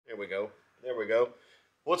There we go. There we go.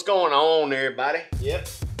 What's going on, everybody? Yep,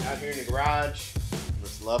 out here in the garage.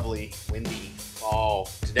 This lovely, windy fall.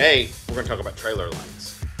 Today, we're gonna talk about trailer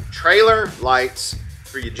lights. Trailer lights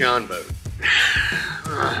for your John boat.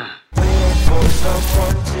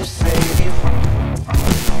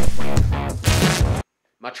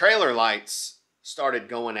 My trailer lights started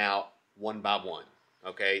going out one by one,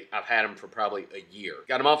 okay? I've had them for probably a year.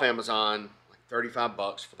 Got them off Amazon, like 35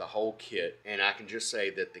 bucks for the whole kit, and I can just say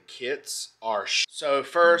that the kits are So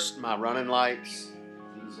first, my running lights,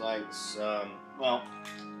 these lights,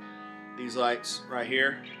 these lights right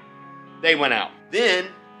here, they went out. Then,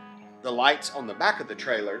 the lights on the back of the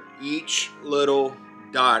trailer, each little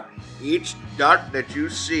dot, each dot that you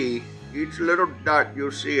see, each little dot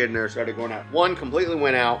you'll see in there started going out. One completely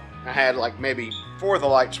went out. I had like maybe 4 of the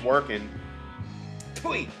lights working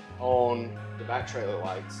on the back trailer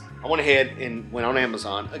lights. I went ahead and went on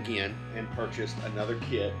Amazon again and purchased another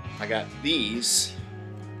kit. I got these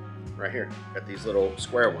right here. Got these little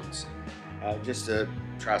square ones. Just to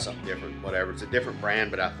try something different, whatever. It's a different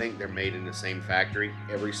brand, but I think they're made in the same factory.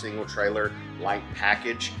 Every single trailer light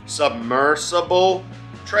package, submersible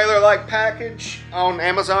trailer light package on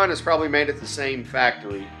Amazon is probably made at the same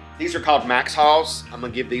factory. These are called Max Hauls. I'm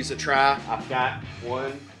gonna give these a try. I've got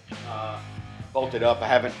one bolted up. I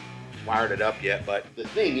haven't wired it up yet, but the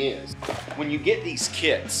thing is, when you get these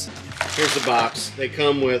kits, here's the box. They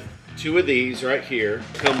come with 2 of these right here,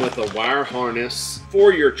 come with a wire harness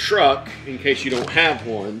for your truck in case you don't have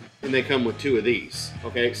one, and they come with 2 of these.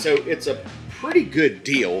 Okay, so it's a pretty good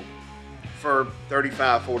deal for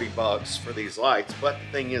 35, 40 bucks for these lights, but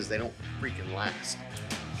the thing is they don't freaking last.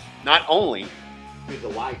 Not only do the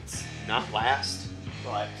lights not last,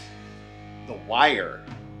 but the wire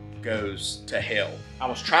goes to hell. I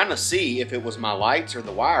was trying to see if it was my lights or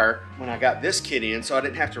the wire when I got this kit in, so I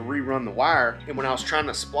didn't have to rerun the wire. And when I was trying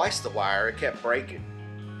to splice the wire, it kept breaking.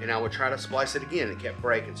 And I would try to splice it again, it kept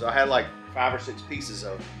breaking. So I had like 5 or 6 pieces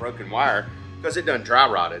of broken wire because it done dry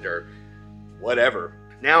rotted or whatever.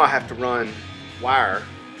 Now I have to run wire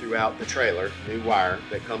throughout the trailer, new wire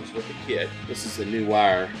that comes with the kit. This is the new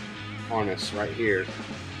wire harness right here,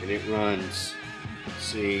 and it runs, let's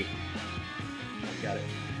see, I've got it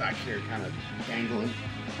back here kind of dangling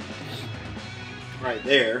right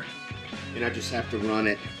there, and I just have to run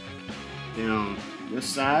it down this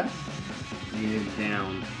side and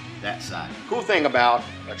down that side. Cool thing about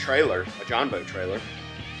a trailer, a John boat trailer,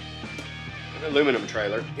 an aluminum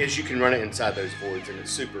trailer, is you can run it inside those voids, and it's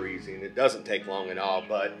super easy and it doesn't take long at all.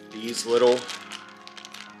 But these little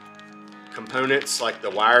components like the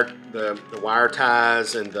wire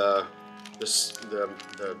ties and the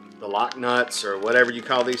lock nuts or whatever you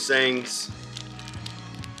call these things,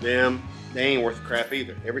 they ain't worth crap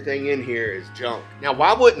either. Everything in here is junk. Now,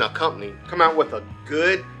 why wouldn't a company come out with a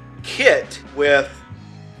good kit with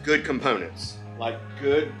good components, like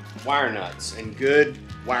good wire nuts and good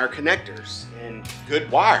wire connectors and good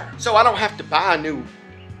wire, so I don't have to buy a new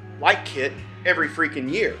light kit every freaking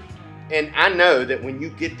year? And I know that when you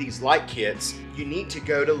get these light kits, you need to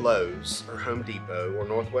go to Lowe's or Home Depot or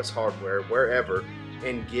Northwest Hardware, wherever,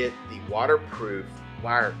 and get the waterproof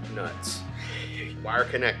wire nuts, wire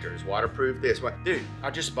connectors, waterproof this. Dude,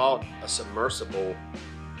 I just bought a submersible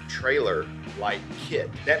trailer light kit.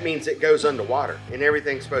 That means it goes underwater and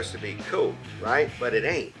everything's supposed to be cool, right? But it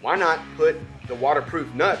ain't. Why not put the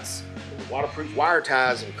waterproof nuts, the waterproof wire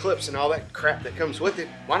ties and clips and all that crap that comes with it?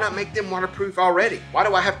 Why not make them waterproof already? Why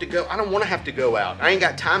do I have to go? I don't want to have to go out. I ain't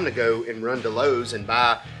got time to go and run to Lowe's and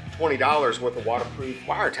buy $20 worth of waterproof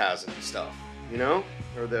wire ties and stuff, you know?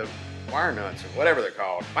 Or the wire nuts or whatever they're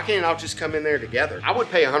called. Why can't it all just come in there together? I would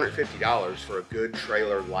pay $150 for a good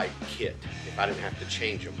trailer light kit if I didn't have to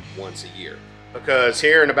change them once a year. Because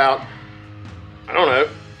here in about, I don't know,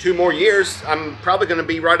 2 more years, I'm probably gonna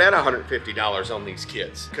be right at $150 on these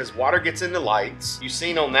kits. Because water gets in the lights. You've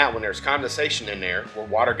seen on that one, there's condensation in there where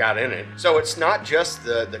water got in it. So it's not just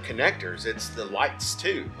the connectors, it's the lights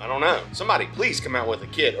too. I don't know. Somebody please come out with a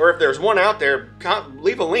kit. Or if there's one out there,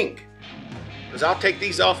 leave a link. Because I'll take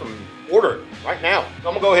these off and order it right now. So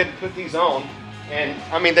I'm gonna go ahead and put these on. And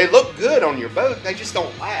I mean, they look good on your boat, they just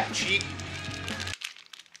don't last. Cheap,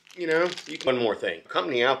 you know. One more thing, a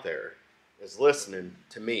company out there is listening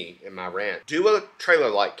to me in my rant. Do a trailer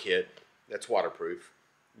light kit that's waterproof.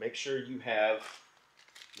 Make sure you have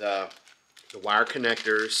the wire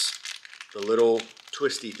connectors, the little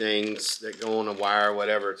twisty things that go on a wire,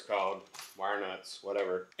 whatever it's called, wire nuts,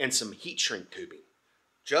 whatever, and some heat shrink tubing.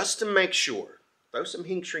 Just to make sure. Throw some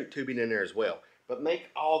heat shrink tubing in there as well. But make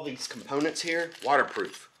all these components here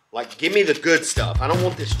waterproof. Like, give me the good stuff. I don't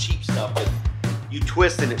want this cheap stuff that you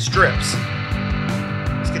twist and it strips.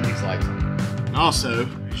 Let's get these Also,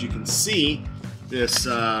 as you can see, this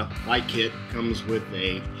light kit comes with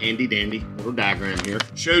a handy dandy little diagram here.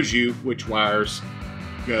 Shows you which wires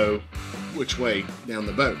go which way down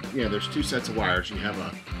the boat. Yeah, there's two sets of wires. You have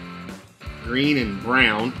a green and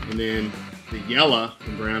brown, and then the yellow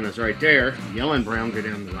and brown is right there. The yellow and brown go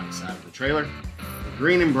down the right side of the trailer. The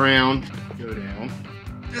green and brown go down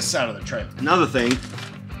this side of the trailer. Another thing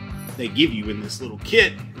they give you in this little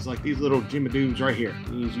kit is like these little jimmy-doos right here.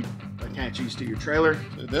 You attach these to your trailer.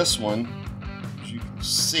 So this one, as you can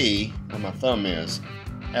see where my thumb is,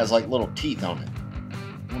 has like little teeth on it.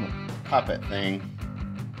 I'm gonna pop that thing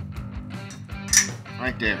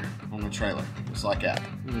right there on the trailer, just like that.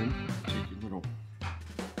 And then take your little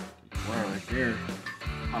wire right there,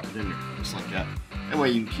 pop it in there, just like that. That way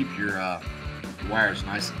you can keep your wires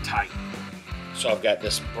nice and tight. So I've got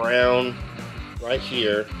this brown right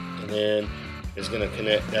here, and then is going to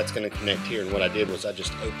connect. That's going to connect here. And what I did was I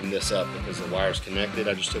just opened this up because the wire's connected.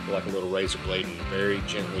 I just took like a little razor blade and very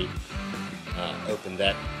gently opened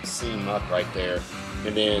that seam up right there.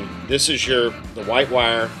 And then this is the white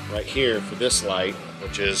wire right here for this light,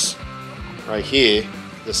 which is right here.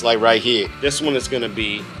 This light right here. This one is going to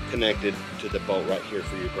be connected to the bolt right here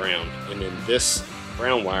for your ground. And then this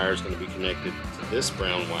brown wire is going to be connected to this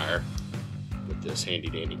brown wire with this handy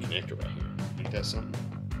dandy connector right here. Ain't that something?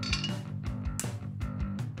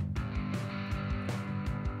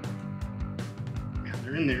 Now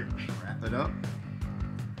they're in there. Wrap it up.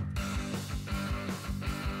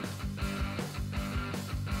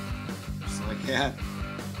 Just like that.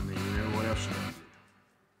 And then you know what else you do.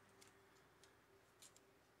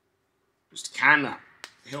 Just to kind of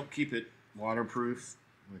help keep it waterproof,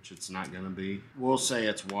 which it's not going to be. We'll say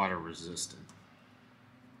it's water resistant,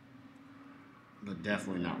 but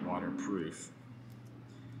definitely not waterproof.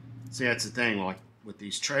 See, that's the thing, like with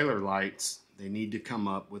these trailer lights, they need to come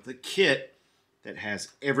up with a kit that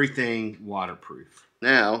has everything waterproof.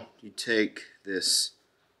 Now, you take this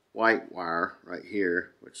white wire right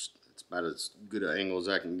here, which it's about as good an angle as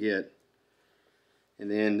I can get, and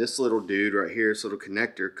then this little dude right here, this little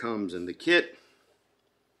connector comes in the kit.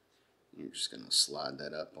 You're just gonna slide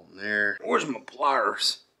that up on there. Where's my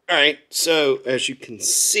pliers? All right, so as you can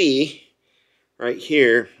see, right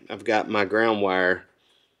here, I've got my ground wire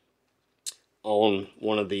on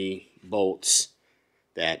one of the bolts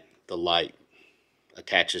that the light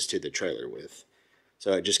attaches to the trailer with.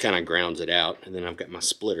 So it just kind of grounds it out, and then I've got my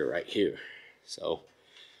splitter right here. So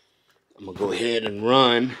I'm gonna go ahead and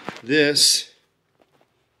run this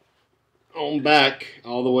on back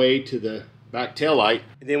all the way to the back tail light,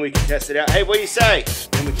 and then we can test it out. Hey, what do you say?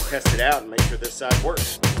 Then we can test it out and make sure this side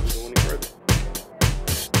works before we go any further.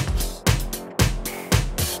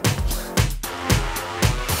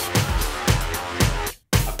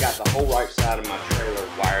 I've got the whole right side of my trailer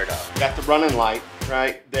wired up. Got the running light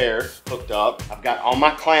right there hooked up. I've got all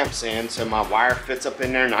my clamps in, so my wire fits up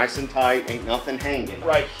in there nice and tight, ain't nothing hanging.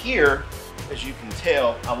 Right here, as you can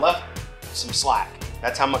tell, I left some slack.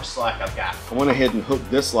 That's how much slack I've got. I went ahead and hooked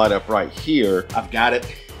this light up right here. I've got it.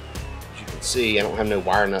 As you can see, I don't have no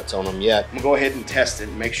wire nuts on them yet. I'm gonna go ahead and test it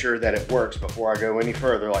and make sure that it works before I go any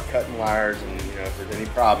further, like cutting wires, and if there's any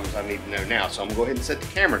problems, I need to know now. So I'm gonna go ahead and set the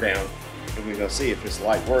camera down, and we're gonna see if this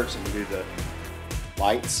light works. I'm gonna do the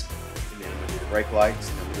lights, and then I'm gonna do the brake lights,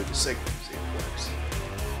 and then we'll do the signal, see if it works.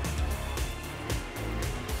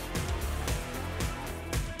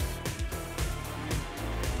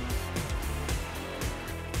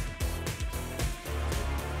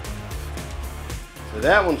 So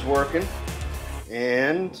that one's working,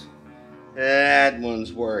 and that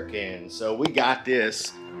one's working. So we got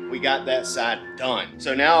this, we got that side done.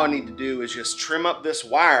 So now all I need to do is just trim up this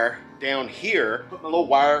wire down here, put my little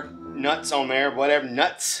wire nuts on there, whatever,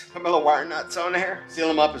 nuts, put my little wire nuts on there, seal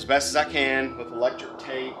them up as best as I can with electric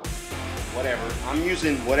tape, whatever. I'm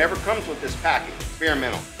using whatever comes with this package,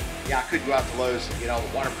 experimental. Yeah, I could go out to Lowe's and get all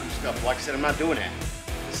the waterproof stuff, but like I said, I'm not doing that.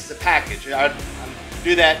 This is a package. I'm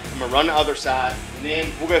do that, I'm gonna run the other side, and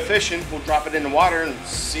then we'll go fishing, we'll drop it in the water and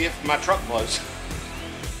see if my truck blows.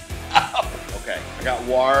 Okay, I got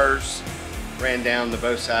wires ran down to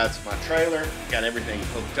both sides of my trailer, got everything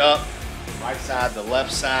hooked up, right side, the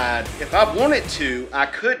left side. If I wanted to, I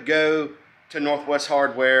could go to Northwest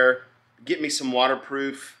Hardware, get me some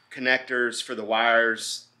waterproof connectors for the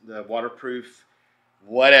wires, the waterproof,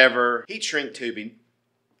 whatever, heat shrink tubing,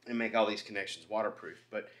 and make all these connections waterproof.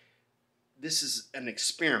 But this is an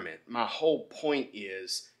experiment. My whole point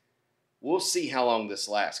is, we'll see how long this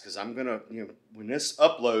lasts, because I'm gonna, when this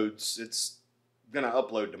uploads, it's gonna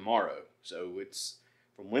upload tomorrow. So it's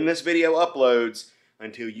from when this video uploads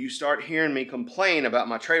until you start hearing me complain about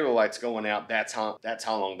my trailer lights going out, that's how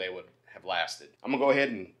long they would have lasted. I'm gonna go ahead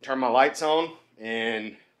and turn my lights on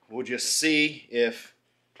and we'll just see if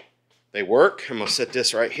they work. I'm gonna set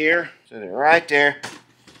this right here. Set it right there.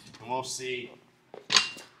 And we'll see.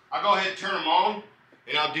 I'll go ahead and turn them on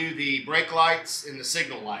and I'll do the brake lights and the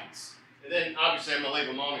signal lights. And then obviously I'm gonna leave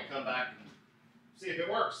them on and come back and see if it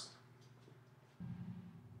works.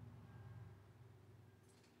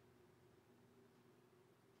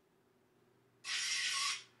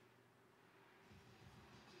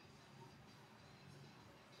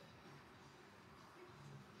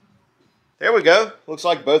 There we go. Looks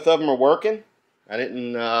like both of them are working.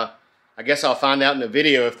 I guess I'll find out in the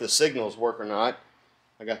video if the signals work or not.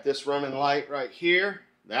 I got this running light right here.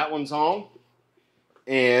 That one's on.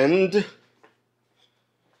 And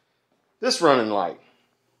this running light.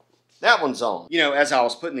 That one's on. You know, as I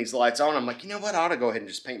was putting these lights on, I'm like, you know what? I ought to go ahead and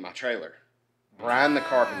just paint my trailer. Brian the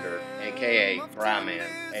Carpenter, a.k.a. Brian Man,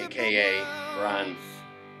 a.k.a. Brian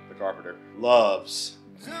the Carpenter, loves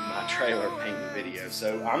my trailer painting video.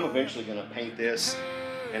 So I'm eventually going to paint this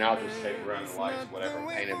and I'll just take around the lights, whatever I'm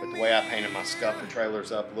painting. But the way I painted my scuff the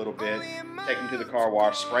trailers up a little bit, take them to the car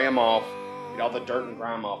wash, spray them off, get all the dirt and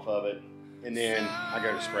grime off of it, and then I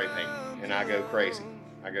go to spray paint and I go crazy.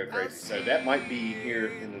 So that might be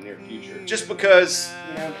here in the near future. Just because,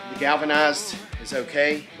 you know, the galvanized is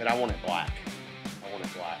okay, but I want it black.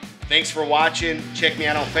 Thanks for watching. Check me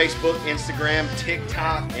out on Facebook, Instagram,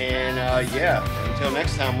 TikTok, and yeah, until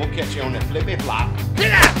next time, we'll catch you on the flippy flop.